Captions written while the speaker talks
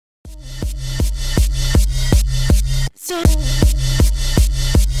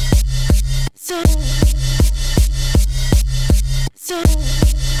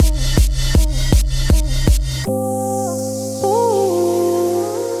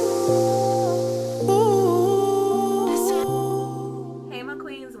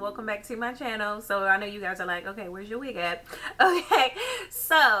back to my channel. So I know you guys are like, okay, where's your wig at? Okay,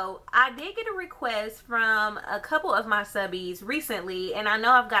 so I did get a request from a couple of my subbies recently, and I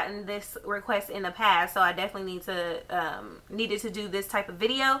know I've gotten this request in the past, so I definitely needed to do this type of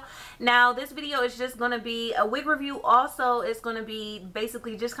video. Now this video is just going to be a wig review. Also, it's going to be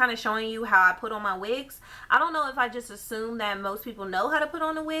basically just kind of showing you how I put on my wigs. I don't know if I just assume that most people know how to put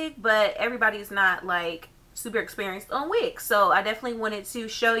on a wig, but everybody's not like super experienced on wigs, so I definitely wanted to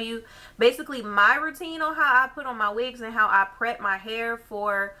show you basically my routine on how I put on my wigs and how I prep my hair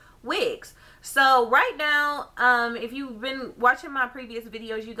for wigs. So right now, if you've been watching my previous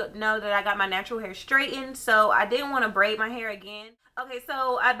videos, you know that I got my natural hair straightened, so I didn't want to braid my hair again. Okay,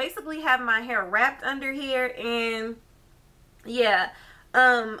 so I basically have my hair wrapped under here, and yeah,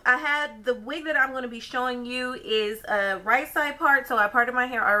 I had the wig that I'm going to be showing you is a right side part, so I parted my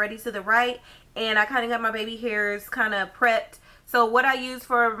hair already to the right, and I kind of got my baby hairs kind of prepped. So what I use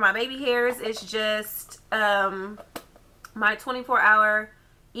for my baby hairs is just my 24-hour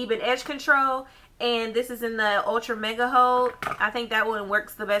even edge control, and this is in the Ultra Mega Hold. I think that one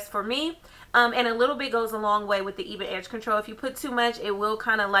works the best for me, and a little bit goes a long way with the even edge control. If you put too much, it will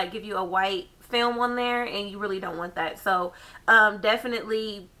kind of like give you a white film on there, and you really don't want that. So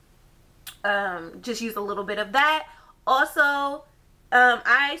definitely just use a little bit of that. Also,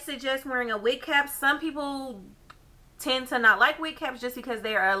 I suggest wearing a wig cap. Some people tend to not like wig caps just because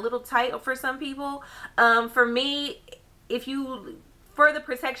they are a little tight for some people. For me, for the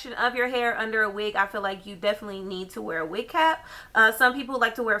protection of your hair under a wig, I feel like you definitely need to wear a wig cap. Some people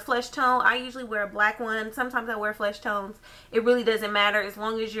like to wear a flesh tone. I usually wear a black one. Sometimes I wear flesh tones. It really doesn't matter as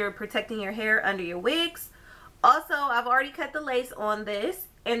long as you're protecting your hair under your wigs. Also, I've already cut the lace on this,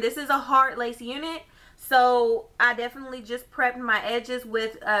 and this is a hard lace unit. So I definitely just prepped my edges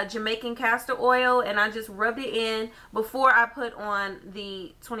with Jamaican castor oil, and I just rubbed it in before I put on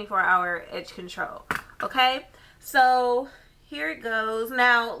the 24-hour edge control. Okay, so here it goes.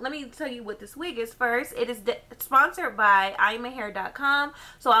 Now let me tell you what this wig is first. It is sponsored by IVANA.com,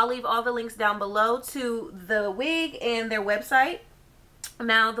 so I'll leave all the links down below to the wig and their website.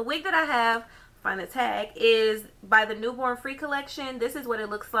 Now the wig that I have, find the tag, is by the Newborn Free collection. This is what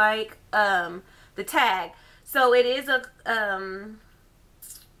it looks like. The tag, so it is a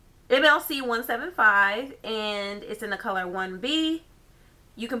MLC175, and it's in the color 1B.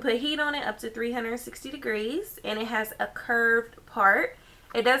 You can put heat on it up to 360 degrees, and it has a curved part.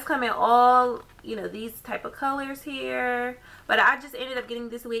 It does come in all, you know, these type of colors here, but I just ended up getting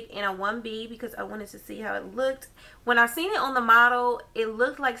this wig in a 1B because I wanted to see how it looked. When I seen it on the model, it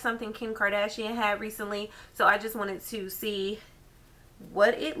looked like something Kim Kardashian had recently, so I just wanted to see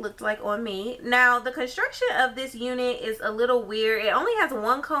what it looked like on me. Now the construction of this unit is a little weird. It only has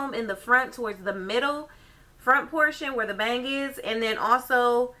one comb in the front towards the middle front portion where the bang is, and then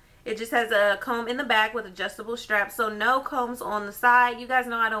also it just has a comb in the back with adjustable straps, so no combs on the side. You guys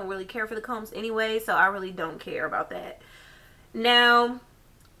know I don't really care for the combs anyway, so I really don't care about that. Now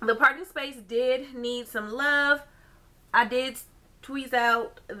the parting space did need some love. I did tweeze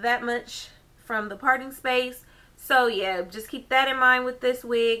out that much from the parting space. So yeah, just keep that in mind with this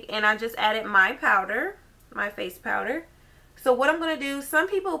wig. And I just added my powder, my face powder. So what I'm going to do, some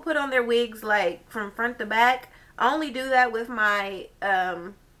people put on their wigs like from front to back. I only do that with my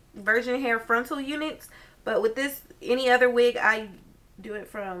virgin hair frontal units. But with this, any other wig, I do it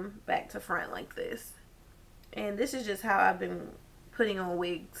from back to front like this. And this is just how I've been putting on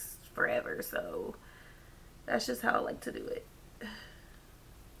wigs forever. So that's just how I like to do it,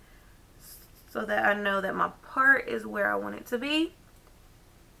 so that I know that my part is where I want it to be.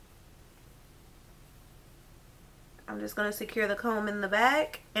 I'm just going to secure the comb in the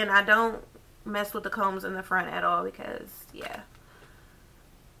back, and I don't mess with the combs in the front at all because, yeah,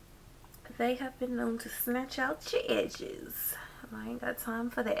 they have been known to snatch out your edges. I ain't got time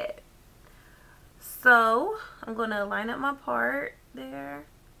for that. So I'm going to line up my part there.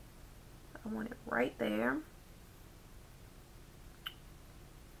 I want it right there.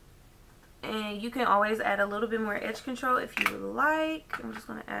 And you can always add a little bit more edge control if you would like. I'm just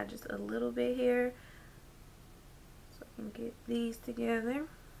going to add just a little bit here so I can get these together.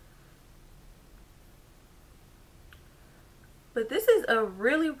 But this is a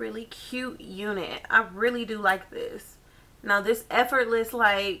really, really cute unit. I really do like this. Now this effortless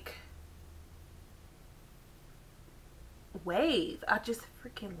like wave, I just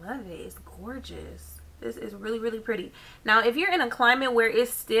freaking love it. It's gorgeous. This is really, really pretty. Now, if you're in a climate where it's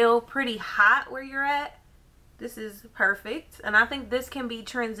still pretty hot where you're at, this is perfect. And I think this can be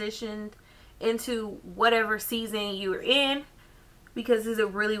transitioned into whatever season you're in because this is a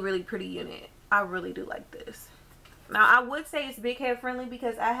really, really pretty unit. I really do like this. Now I would say it's big head friendly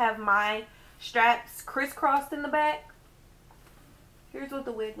because I have my straps crisscrossed in the back. Here's what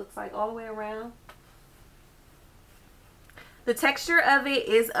the wig looks like all the way around. The texture of it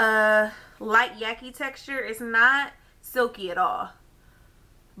is a light yaki texture. It's not silky at all,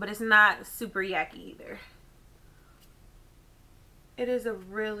 but it's not super yaki either. It is a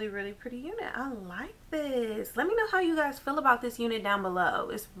really, really pretty unit. I like this. Let me know how you guys feel about this unit down below.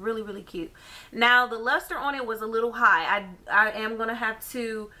 It's really, really cute. Now, the luster on it was a little high. I am going to have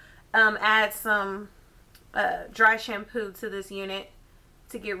to add some dry shampoo to this unit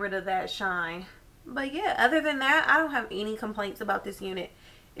to get rid of that shine. But yeah, other than that, I don't have any complaints about this unit.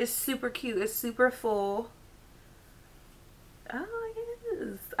 It's super cute. It's super full. Oh,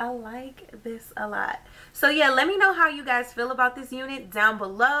 yes. I like this a lot. So yeah, let me know how you guys feel about this unit down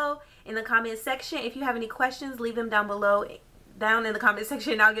below in the comment section. If you have any questions, leave them down below, down in the comment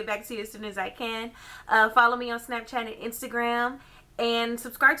section. I'll get back to you as soon as I can. Follow me on Snapchat and Instagram. And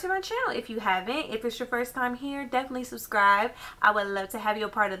subscribe to my channel if you haven't. If it's your first time here, definitely subscribe. I would love to have you a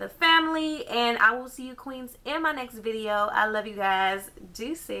part of the family. And I will see you queens in my next video. I love you guys.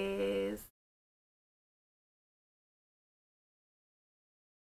 Deuces.